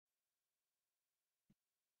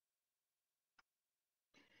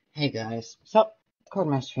Hey guys, what's up?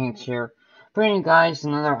 Codemaster Hanks here. Bringing you guys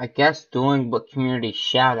another, I guess, DuelingBook community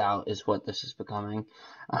shout out is what this is becoming.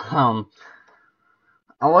 Um,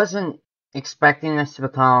 I wasn't expecting this to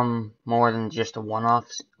become more than just a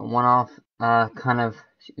one-off kind of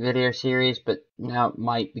video series, but now it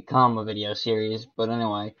might become a video series. But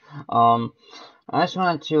anyway, I just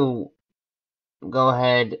wanted to go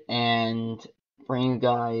ahead and bring you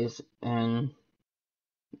guys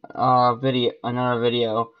another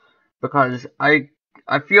video because I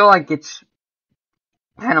feel like it's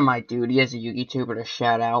kind of my duty as a YouTuber to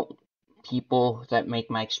shout out people that make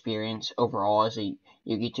my experience overall as a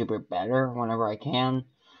YouTuber better whenever I can.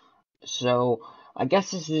 So I guess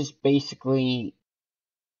this is basically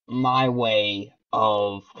my way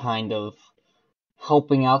of kind of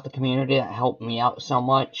helping out the community that helped me out so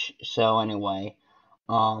much. So anyway,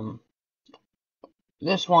 um,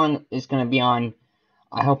 this one is gonna be on.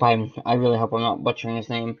 I really hope I'm not butchering his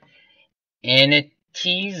name.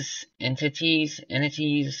 Entities,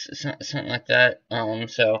 something like that.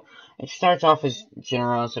 So it starts off as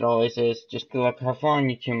general as it always is. Just good luck, have fun,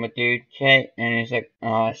 you two, my dude. Okay, and he's like,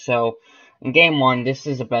 so in game one, this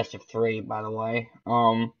is a best of three, by the way.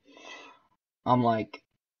 I'm like,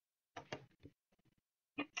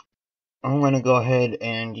 I'm gonna go ahead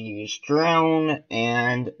and use drone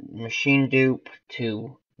and machine dupe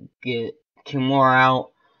to get two more out,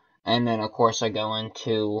 and then of course I go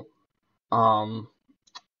into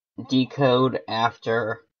decode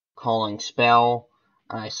after calling spell.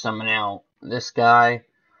 I summon out this guy.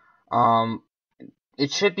 Um,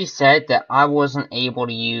 it should be said that I wasn't able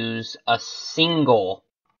to use a single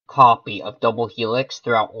copy of Double Helix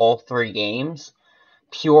throughout all three games,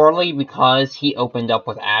 purely because he opened up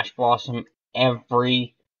with Ash Blossom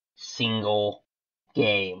every single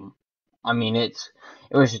game. I mean, it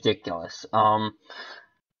was ridiculous.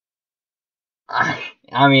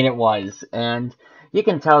 I mean, it was, and you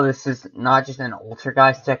can tell this is not just an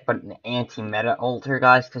Ultrageist deck, but an anti-meta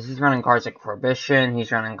Ultrageist, because he's running cards like Prohibition,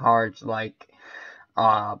 he's running cards like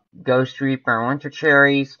Ghost Reaper and Winter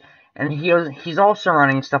Cherries, and he's also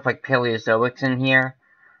running stuff like Paleozoics in here.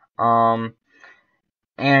 And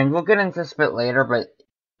we'll get into this a bit later, but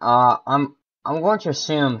I'm going to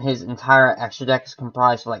assume his entire extra deck is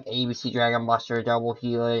comprised of like ABC Dragon Buster, Double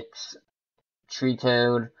Helix, Tree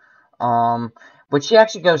Toad, which he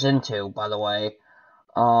actually goes into, by the way.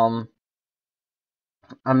 Um,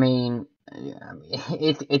 I mean,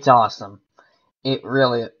 it's awesome. It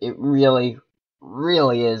really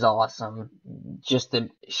is awesome. Just the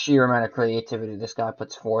sheer amount of creativity this guy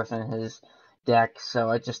puts forth in his deck.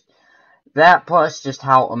 So that plus just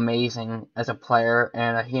how amazing as a player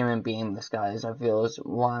and a human being this guy is, I feel, is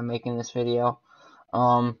why I'm making this video.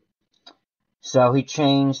 Um, so he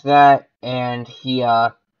changed that, and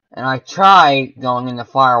I tried going in the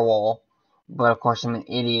firewall, but of course I'm an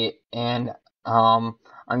idiot, and I'm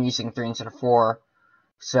using 3 instead of 4,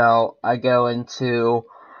 so I go into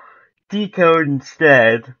decode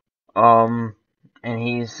instead, and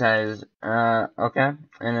he says, okay,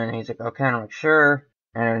 and then he's like, okay, and I'm like, sure,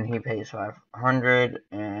 and then he pays 500,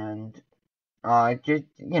 and just,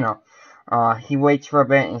 he waits for a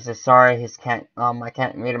bit and he says, sorry, my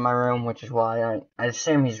cat made in my room, which is why I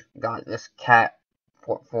assume he's got this cat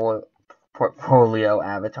portfolio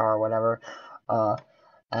avatar or whatever,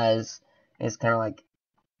 as is kind of like,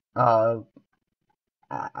 uh,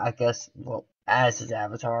 I guess, well, as his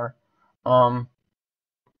avatar. Um,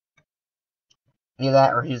 Either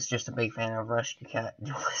that or he's just a big fan of Rescue Cat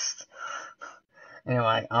Duelist.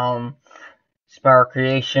 Anyway, Spiral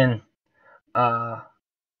Creation, uh,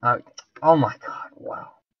 oh my god,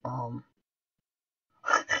 wow.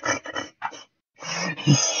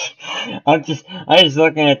 I'm just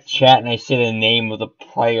looking at the chat and I see the name of the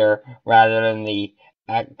player rather than the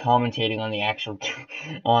commentating on the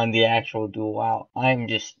actual duel. Wow, I'm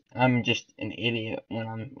just an idiot when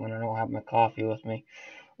I don't have my coffee with me.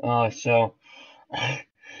 So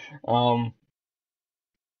um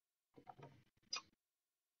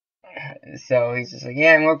so he's just like,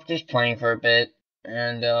 yeah, we're just playing for a bit,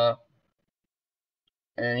 and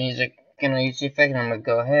he's like, can I use the effect? And I'm like,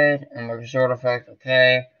 go ahead, and my resort effect,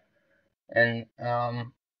 okay, and I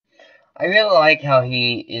really like how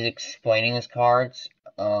he is explaining his cards.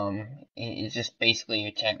 It's just basically you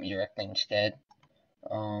attack me directly instead.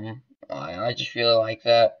 I just really like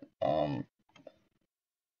that.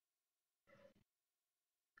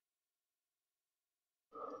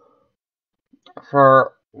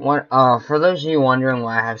 For those of you wondering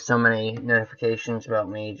why I have so many notifications about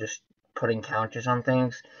me just putting counters on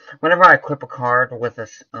things, whenever I equip a card with a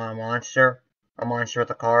monster with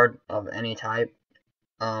a card of any type,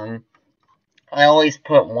 um, I always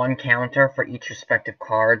put one counter for each respective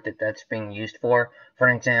card that's being used for. For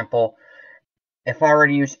example, if I were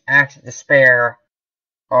to use Axe of Despair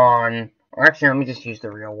on, or actually, let me just use the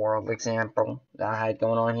real world example that I had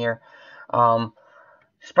going on here.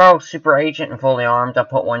 Sparrow, Super Agent, and Fully Armed, I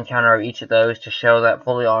put one counter of each of those to show that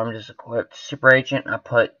Fully Armed is equipped. Super Agent, I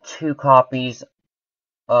put 2 copies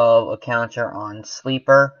of a counter on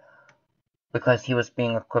Sleeper, because he was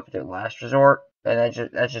being equipped at Last Resort, and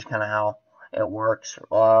that's just kind of how it works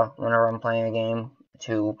whenever I'm playing a game,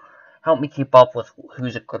 to help me keep up with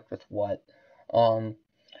who's equipped with what.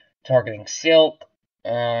 Targeting Silk,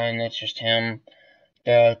 and it's just him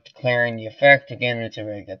declaring the effect. Again, it's a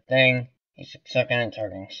very good thing. He's second and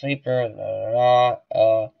targeting Sleeper.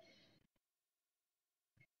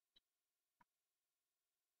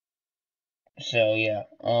 So yeah,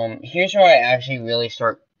 here's where I actually really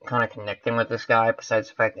start kind of connecting with this guy. Besides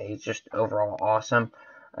the fact that he's just overall awesome.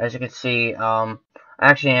 As you can see, I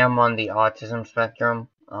actually am on the autism spectrum.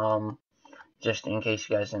 Just in case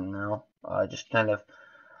you guys didn't know, just kind of,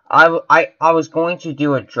 I was going to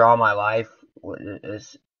do a draw my life,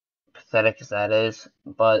 as pathetic as that is,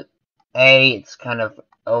 but A, it's kind of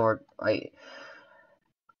over. I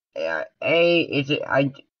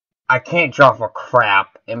can't draw for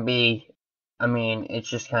crap, and B, I mean, it's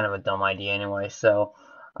just kind of a dumb idea anyway. So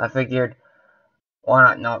I figured, why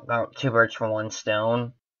not knock out 2 birds from 1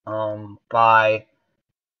 stone, by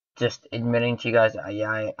just admitting to you guys,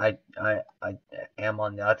 yeah, I am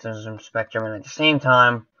on the autism spectrum, and at the same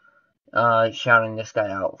time, shouting this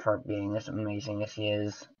guy out for being as amazing as he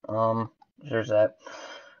is. There's that.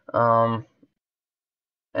 And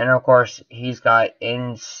of course, he's got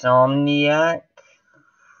Insomniac.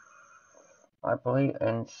 I believe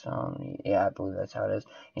Insomniac. Yeah, I believe that's how it is.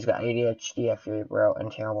 He's got ADHD, febrile,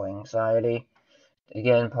 and terrible anxiety.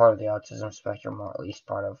 Again, part of the autism spectrum, or at least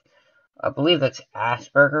part of, I believe that's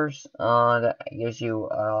Asperger's. That gives you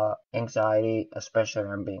anxiety, especially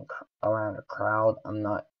when being around a crowd. I'm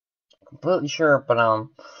not completely sure, but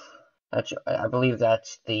I believe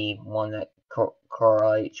that's the one that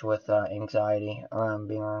correlates with anxiety around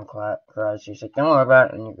being around crowds. He's like, don't worry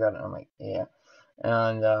about it, and you got it. I'm like, yeah.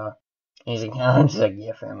 And he's like, I'm just like,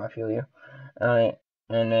 yeah, fam, I feel you. Alright,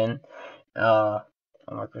 and then I'm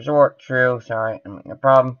like, resort, true, sorry, I'm like, no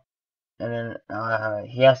problem. And then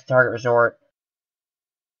he has to target resort,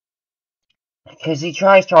 because he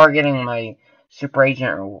tries targeting my super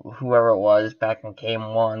agent or whoever it was back in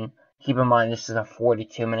game 1. Keep in mind, this is a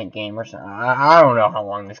 42-minute game or something. I don't know how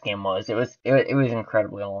long this game was. It was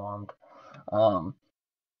incredibly long. Kind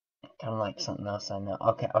of like something else I know.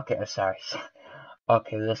 Okay, sorry.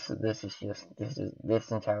 Okay, this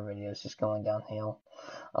entire video is just going downhill.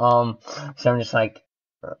 So I'm just like,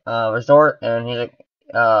 resort, and he's like,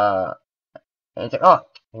 and he's like, oh,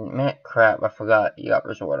 man, crap, I forgot you got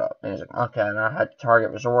resort up. And he's like, okay, and I had to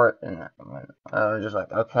target resort, and I was just like,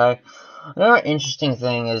 okay. Another interesting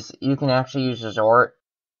thing is you can actually use resort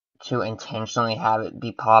to intentionally have it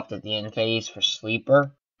be popped at the end phase for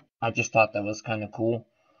sleeper. I just thought that was kind of cool,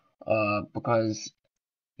 because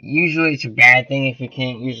usually it's a bad thing if you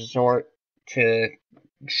can't use resort to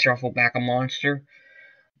shuffle back a monster.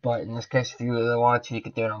 But in this case, if you really want to, you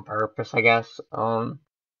could do it on purpose, I guess.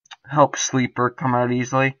 Help sleeper come out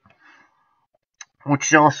easily.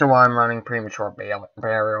 Which is also why I'm running premature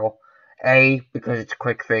burial. A, because it's a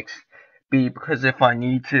quick fix. B, because if I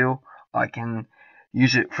need to, I can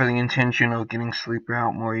use it for the intention of getting sleeper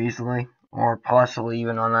out more easily, or possibly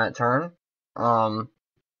even on that turn.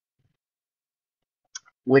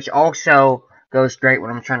 Which also goes great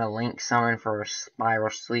when I'm trying to link summon for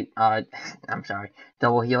Spiral Sleep. I'm sorry,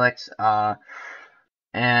 Double Helix.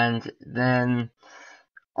 And then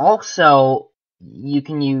also, you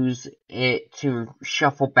can use it to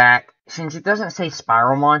shuffle back. Since it doesn't say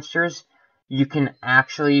Spiral Monsters, you can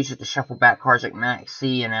actually use it to shuffle back cards like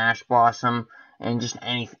Maxie and Ash Blossom, and just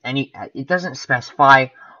any. It doesn't specify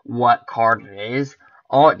what card it is.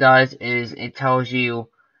 All it does is it tells you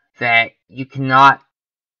that you cannot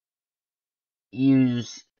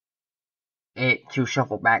use it to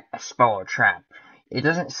shuffle back a spell or trap. It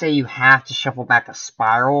doesn't say you have to shuffle back a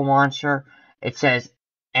Spiral monster. It says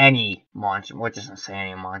any monster. Well, it doesn't say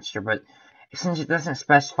any monster, but since it doesn't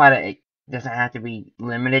specify that it doesn't have to be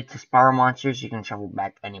limited to Spiral monsters, you can shuffle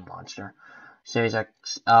back any monster. So he's like,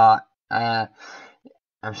 I'm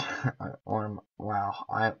wow,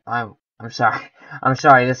 I'm sorry. I'm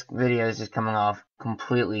sorry, this video is just coming off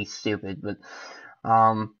completely stupid, but,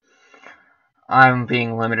 I'm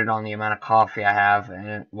being limited on the amount of coffee I have,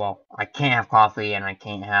 and well, I can't have coffee, and I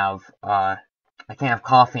can't have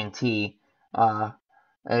coffee and tea,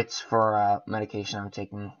 It's for medication I'm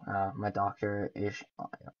taking. My doctor is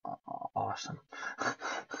awesome.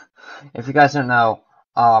 If you guys don't know,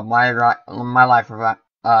 my life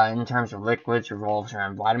in terms of liquids revolves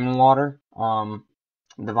around vitamin water,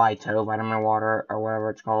 the Vito vitamin water or whatever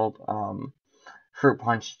it's called. Fruit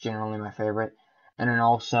punch is generally my favorite, and then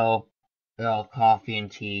also coffee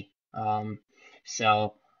and tea.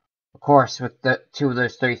 So of course, with the two of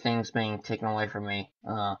those three things being taken away from me,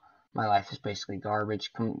 my life is basically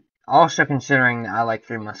garbage. Also considering that I like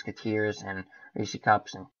Three Musketeers and Reese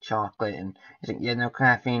Cups and chocolate, and he's like, yeah, no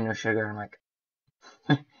caffeine, no sugar. I'm like,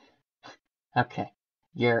 okay,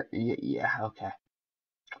 yeah, okay.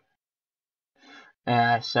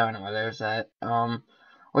 So anyway, there's that.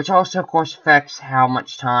 Which also, of course, affects how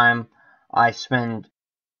much time I spend,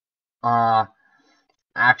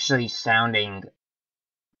 actually sounding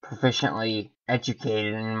proficiently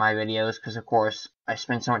educated in my videos, because of course I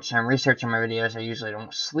spend so much time researching my videos, I usually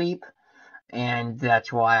don't sleep, and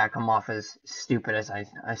that's why I come off as stupid as I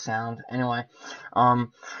sound. Anyway,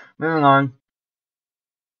 moving on,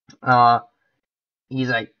 uh, he's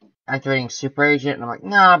like, activating Super Agent, and I'm like,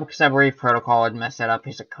 nah, because I believe Protocol would mess that up.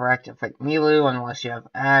 He's like, correct, affect Milu, unless you have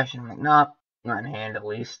Ash, and I'm like, nah, not in hand at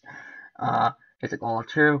least. He's like, all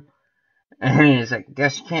true. And he's like,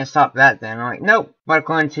 guess you can't stop that then. I'm like, nope. But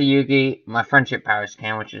according to Yugi, my friendship powers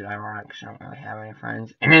can, which is ironic because I don't really have any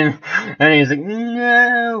friends. And he's like,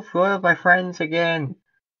 no, foiled by friends again.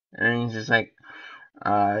 And he's just like,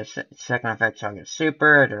 second effect shall get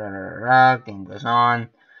super, da da da da, game goes on.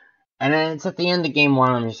 And then it's at the end of game one,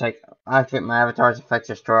 I'm just like, activate my avatar's effects,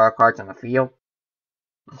 destroy all cards on the field.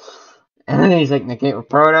 And then he's like, negate with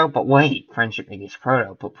Proto, but wait, friendship negates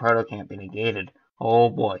Proto, but Proto can't be negated. Oh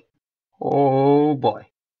boy. Oh boy.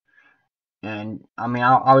 And I mean,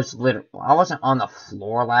 I was I wasn't on the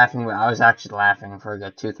floor laughing, but I was actually laughing for a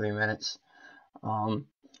good 2-3 minutes. Um,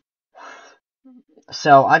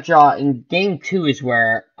 so I draw in game two is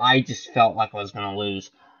where I just felt like I was gonna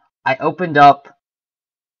lose. I opened up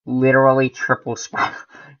literally triple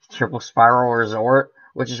spiral resort,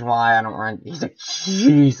 which is why I don't run. He's like,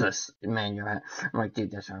 Jesus, man, I'm like,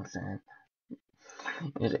 dude, that's what I'm saying.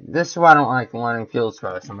 He's like, this is why I don't like learning field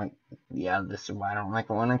spells. I'm like, yeah, this is why I don't like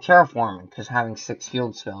learning terraforming, because having 6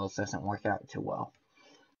 field spells doesn't work out too well.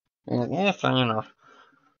 And he's like, yeah, fair enough.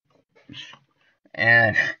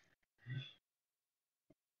 And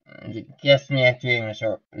guessing activating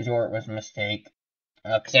resort was a mistake.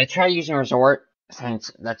 Because I tried using resort,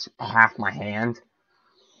 since that's half my hand.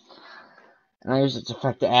 And I use its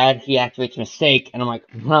effect to add, he activates mistake, and I'm like,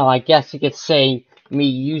 well, I guess you could say me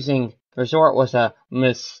using resort was a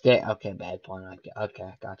mistake. Okay, bad point. Okay,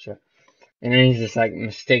 I gotcha. And then he's just like,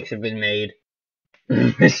 mistakes have been made.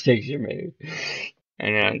 Mistakes are made.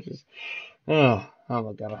 And I just, oh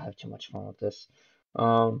my god, I have too much fun with this.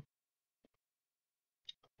 I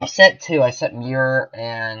set Mirror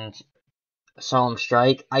and Solemn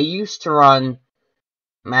Strike. I used to run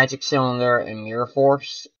Magic Cylinder and Mirror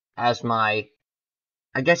Force as my,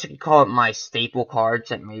 I guess you could call it my staple cards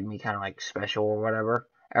that made me kind of like special or whatever.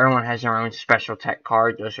 Everyone has their own special tech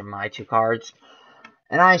card. Those are my 2 cards.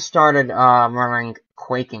 And I started running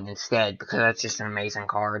Quaking instead because that's just an amazing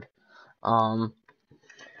card.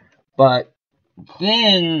 But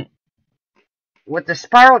then with the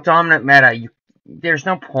Spiral Dominant meta, there's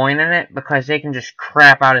no point in it because they can just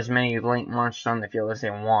crap out as many Link monsters on the field as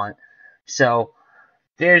they want. So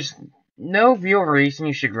there's no real reason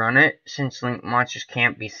you should run it since Link monsters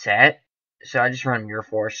can't be set. So I just run Mirror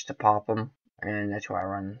Force to pop them, and that's why I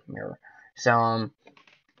run Mirror. So I'm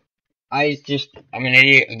an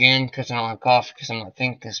idiot again because I don't have coffee, because I'm not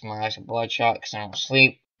thinking, because my eyes are bloodshot, because I don't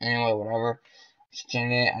sleep. Anyway, whatever. I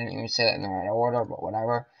didn't even say that in the right order, but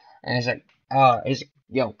whatever. And he's like,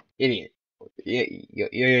 yo, idiot.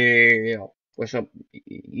 Yo. What's up?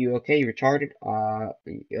 You okay? You retarded?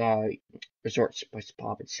 Resort's supposed to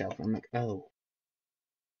pop itself. I'm like, oh,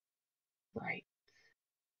 right.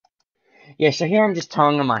 Yeah, so here I'm just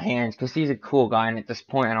telling him my hands, because he's a cool guy, and at this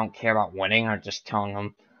point I don't care about winning. I'm just telling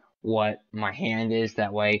him what my hand is.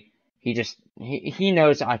 That way, he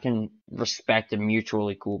knows I can respect a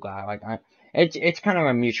mutually cool guy. It's kind of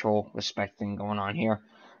a mutual respect thing going on here.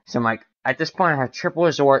 So I'm like, at this point I have triple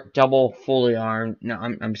resort, double fully armed. No,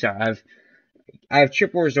 I'm sorry. I have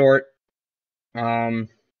triple resort,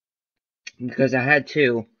 because I had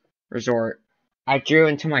 2 resort. I drew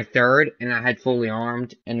into my 3rd, and I had fully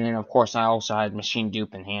armed, and then of course I also had machine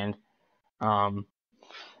dupe in hand. And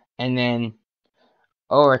then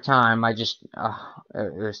over time, it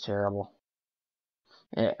was terrible.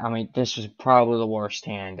 I mean, this was probably the worst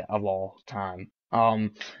hand of all time.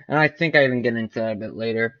 And I think I even get into that a bit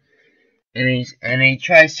later. And he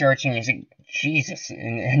tries searching, he's like, Jesus,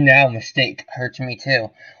 and now Mistake hurts me too.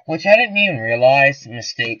 Which I didn't even realize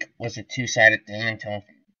Mistake was a two-sided thing until,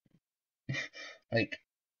 like,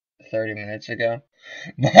 30 minutes ago.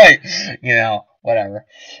 But, whatever.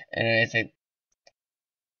 And it's like,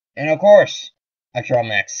 and of course, I draw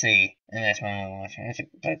Max C, and that's my only watching. It's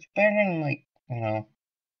like, that's better than, like,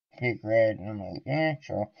 big red, and I'm like, yeah,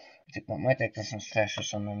 sure. It's like, but my deck doesn't special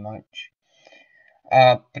summon much.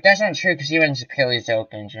 But that's not true, because he runs Achilles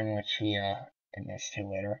Oak Engine, which he, admits to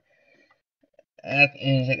later. And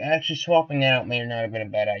he's like, actually swapping that out may not have been a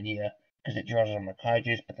bad idea, because it draws on my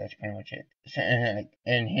Kaijus, but that's pretty much it. So,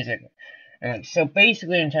 and he's like, so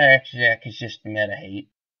basically the entire extra deck is just meta hate.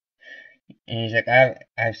 And he's like, I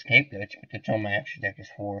have scapegoats, but that's all my extra deck is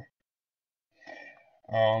for.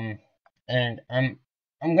 And I'm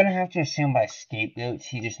gonna have to assume by scapegoats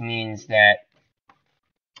he just means that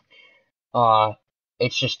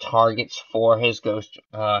it's just targets for his Ghost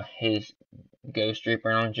Reaper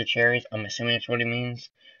and Orange Cherries. I'm assuming that's what he means,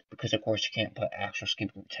 because of course you can't put actual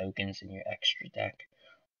scapegoat tokens in your extra deck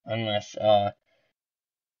unless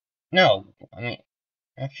no, I mean,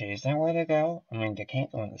 actually, is that where they go? I mean, they can't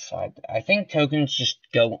go on the side. I think tokens just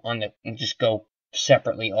go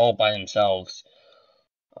separately all by themselves.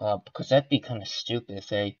 Because that'd be kind of stupid if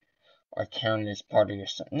they are counted as part of your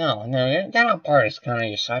side. No, they're not part of counted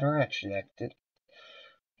your side or actually that.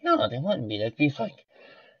 No, they wouldn't be. That'd be like,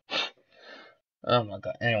 oh my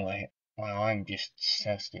god. Anyway, wow, I'm just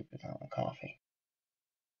so stupid without my coffee.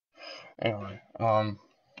 Anyway, I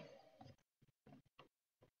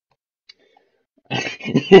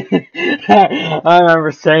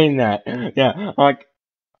remember saying that. Yeah, like,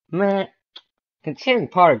 man, considering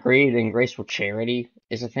pot of greed and graceful charity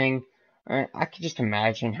is a thing, I could just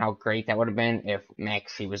imagine how great that would have been if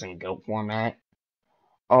Maxi was in GOAT format.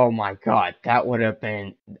 Oh my god, that would have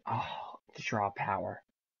been, the draw power.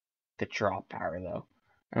 The draw power, though.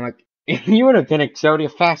 I'm like, you would have been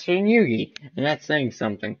Exodia faster than Yugi, and that's saying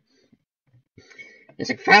something. It's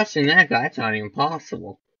like, faster than that guy, that's not even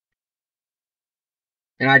possible.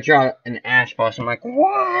 And I draw an Ash boss, I'm like,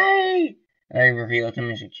 why? I reveal it to him,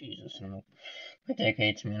 he's like, Jesus, and I'm like, my deck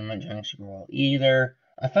hates me, I'm not drawing super well either.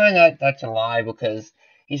 I find that that's a lie, because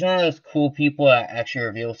he's one of those cool people that actually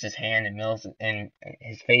reveals his hand and mills and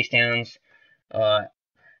his face downs.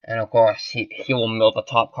 And of course, he will mill the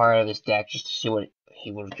top card of his deck just to see what he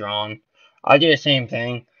would have drawn. I do the same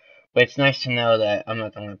thing, but it's nice to know that I'm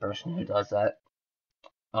not the only person who does that.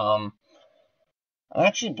 I'm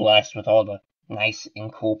actually blessed with all the nice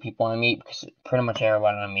and cool people I meet, because pretty much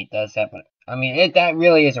everyone I meet does that. But I mean, that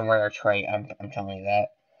really is a rare trait. I'm telling you that.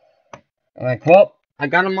 I'm like, well, I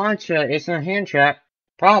got a mantra. It's a hand trap.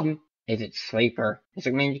 Problem is, it's sleeper. He's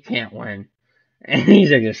like, man, you can't win. And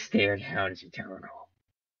he's like, just stared down as eternal.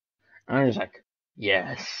 I was like,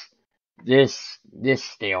 yes, this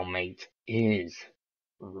stalemate is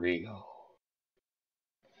real.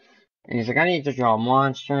 And he's like, I need to draw a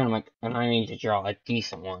monster, and I'm like, and I need to draw a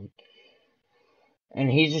decent one. And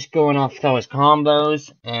he's just going off with all his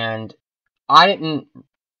combos, and I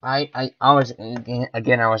was,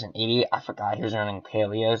 again, I was an idiot. I forgot he was running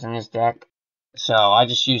Paleos in his deck. So I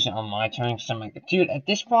just used it on my turn, because I'm like, dude, at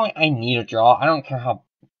this point, I need a draw. I don't care how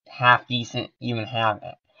half decent you even have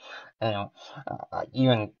it.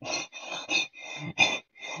 Even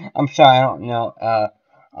I'm sorry, I don't know. I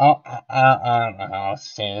don't know how to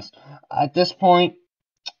say this. At this point,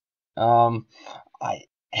 I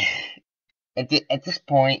at this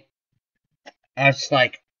point, I was just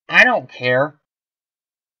like, I don't care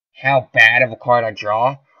how bad of a card I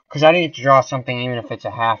draw, because I need to draw something even if it's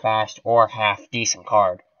a half-assed or half-decent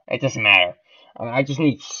card. It doesn't matter. I just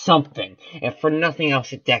need something, if for nothing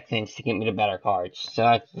else, a deck things to get me the better cards.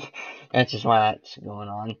 So that's just why that's going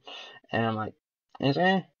on. And I'm like,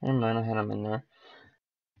 never mind, I had him in there.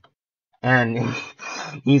 And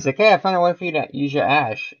he's like, hey, I found a way for you to use your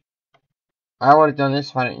Ash. I would have done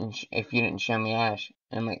this if you didn't show me Ash.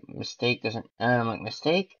 And I'm like, mistake doesn't, and I'm like,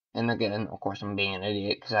 mistake? And again, of course, I'm being an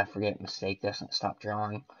idiot, because I forget mistake doesn't stop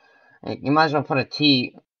drawing. Like, you might as well put a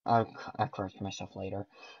T, I'll correct myself later.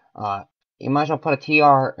 You might as well put a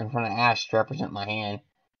TR in front of Ash to represent my hand.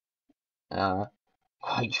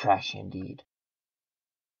 Quite trash indeed.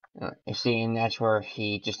 You see, and that's where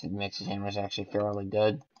he just admits his hand was actually fairly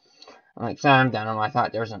good. I'm like, sorry, I'm done. I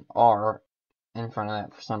thought there was an R in front of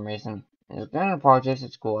that for some reason. He's like, I don't apologize,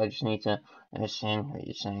 it's cool. I just need to understand what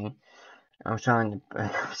you're saying. I was trying to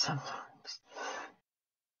break up sometimes.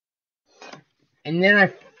 And then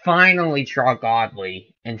I finally draw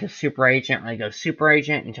Godly into Super Agent. I go Super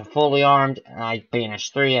Agent into Fully Armed, and I banish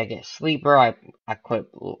 3. I get Sleeper. I quit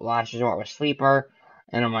Last Resort with Sleeper.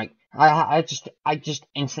 And I'm like, I just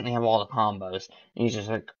instantly have all the combos. And he's just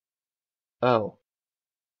like, oh,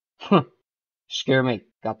 scare me,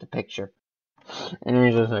 got the picture. And then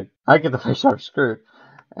he's just like, I get the picture, I'm screwed.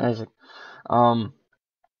 And I was like, um,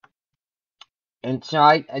 and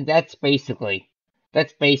so that's basically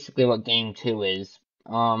what game 2 is.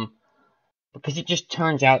 Because it just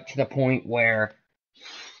turns out to the point where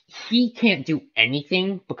he can't do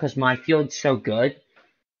anything because my field's so good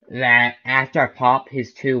that after I pop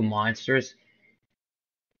his 2 monsters,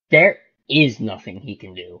 there is nothing he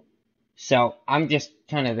can do. So I'm just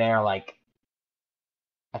kind of there like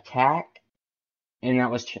attack, and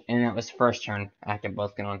that was first turn after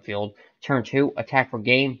both get on field. Turn 2, attack for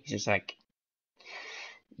game. He's just like,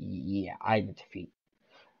 yeah, I defeat.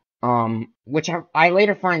 Which I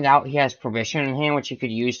later find out he has prohibition in hand, which he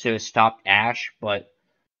could use to stop Ash, but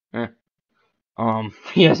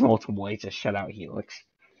he has multiple ways to shut out Helix.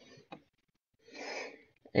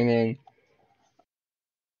 And then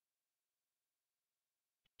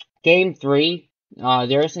game 3,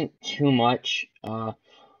 there isn't too much.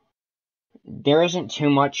 There isn't too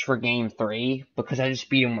much for game 3 because I just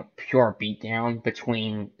beat him with pure beatdown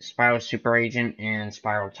between Spiral Super Agent and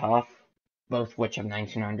Spiral Tough, both which have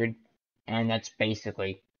 1900, and that's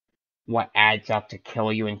basically what adds up to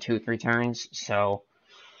kill you in 2-3 turns. So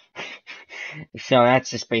that's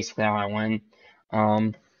just basically how I win.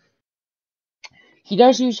 He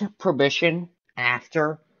does use prohibition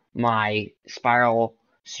after my Spiral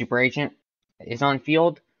Super Agent is on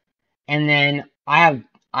field, and then I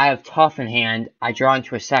have Tough in hand. I draw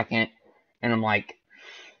into a second, and I'm like,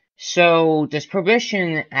 so does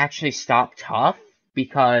prohibition actually stop Tough?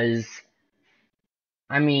 Because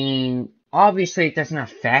I mean, obviously it doesn't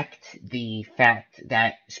affect the fact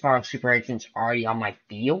that Spiral Super Agent's already on my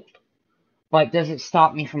field, but does it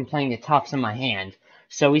stop me from playing the Toughs in my hand?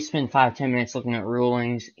 So we spend 5-10 minutes looking at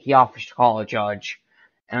rulings. He offers to call a judge,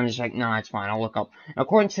 and I'm just like, no, it's fine. I'll look up.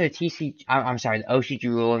 According to the the OCG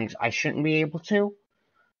rulings, I shouldn't be able to,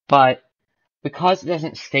 but because it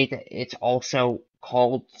doesn't state that it's also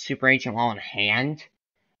called Super Agent while in hand,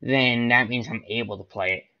 then that means I'm able to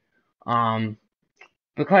play it.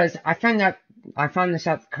 Because I found this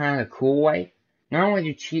out kind of a cool way. Not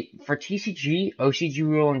only do for TCG, OCG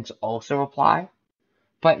rulings also apply,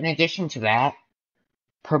 but in addition to that,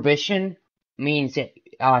 prohibition means it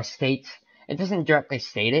states, it doesn't directly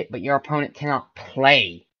state it, but your opponent cannot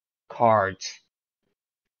play cards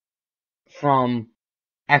from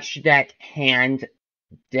extra deck, hand,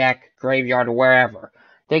 deck, graveyard, or wherever.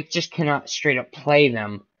 They just cannot straight up play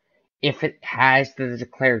them if it has the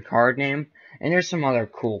declared card name. And there's some other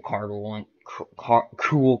cool card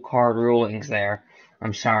rulings there.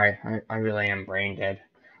 I'm sorry, I really am brain dead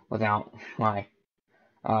without my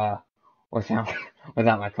without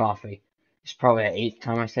without my coffee. It's probably the 8th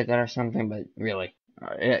time I said that or something, but really,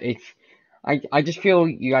 I just feel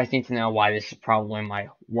you guys need to know why this is probably my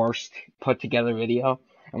worst put together video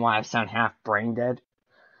and why I sound half brain dead.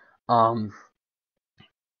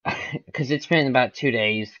 Because it's been about 2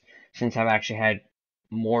 days since I've actually had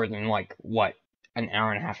more than like an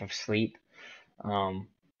hour and a half of sleep.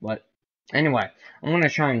 But anyway, I'm gonna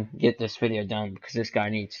try and get this video done because this guy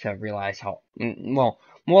needs to realize how well,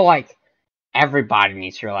 more like everybody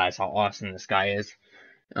needs to realize how awesome this guy is.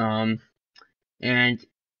 And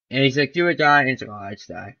he's like, do or die, and it's like, oh, it's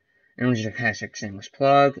die. And I'm just like, hashtag shameless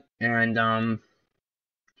plug, and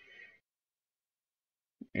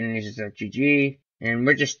he's just like, GG, and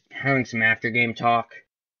we're just having some after game talk.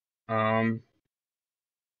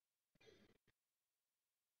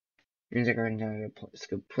 He's like, it's a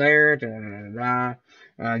good player, da da da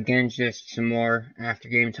da. Again, just some more after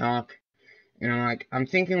game talk. And I'm like, I'm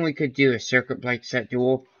thinking we could do a circuit break set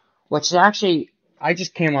duel, which is actually, I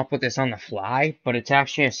just came up with this on the fly, but it's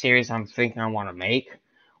actually a series I'm thinking I want to make,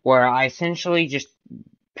 where I essentially just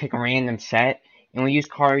pick a random set, and we use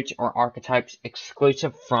cards or archetypes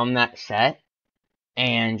exclusive from that set,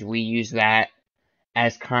 and we use that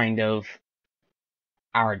as kind of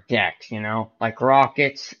our decks, like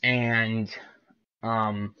Rockets and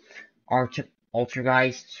Ultrageist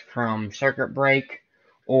from Circuit Break,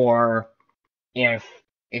 or if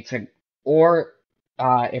it's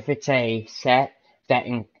a set that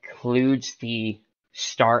includes the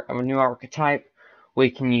start of a new archetype,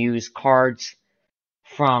 we can use cards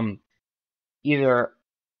from either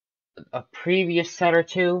a previous set or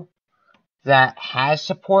two that has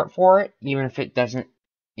support for it, even if it doesn't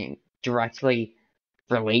directly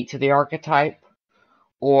relate to the archetype,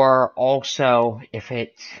 or also if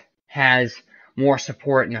it has more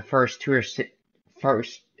support in the first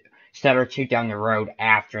set or two down the road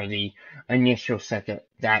after the initial set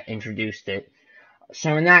that introduced it.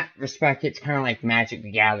 So in that respect, it's kind of like Magic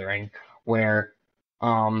the Gathering, where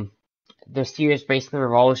the series basically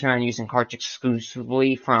revolves around using cards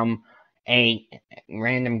exclusively from a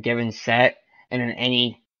random given set, and then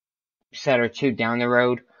any set or two down the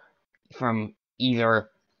road from either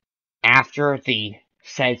after the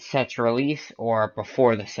said set's release or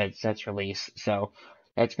before the said set's release. So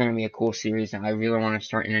that's going to be a cool series that I really want to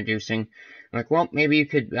start introducing. I'm like, well, maybe you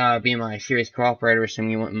could be my series cooperator,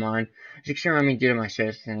 assuming you wouldn't mind. Just experiment me due to my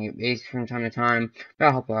series thing base from time to time, but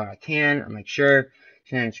I'll help out I can. I'm like, sure.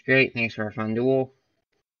 Sounds great. Thanks for a fun duel.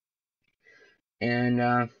 And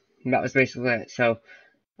that was basically it. So,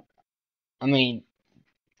 I mean,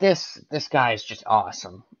 this guy is just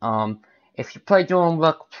awesome. If you play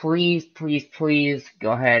DuelingBook, please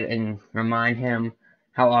go ahead and remind him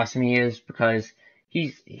how awesome he is, because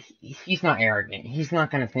he's not arrogant. He's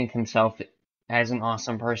not gonna think himself as an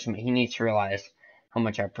awesome person, but he needs to realize how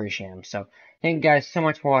much I appreciate him. So thank you guys so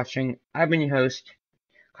much for watching. I've been your host,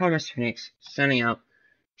 Mr. Phoenix, signing out.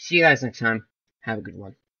 See you guys next time. Have a good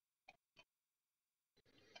one.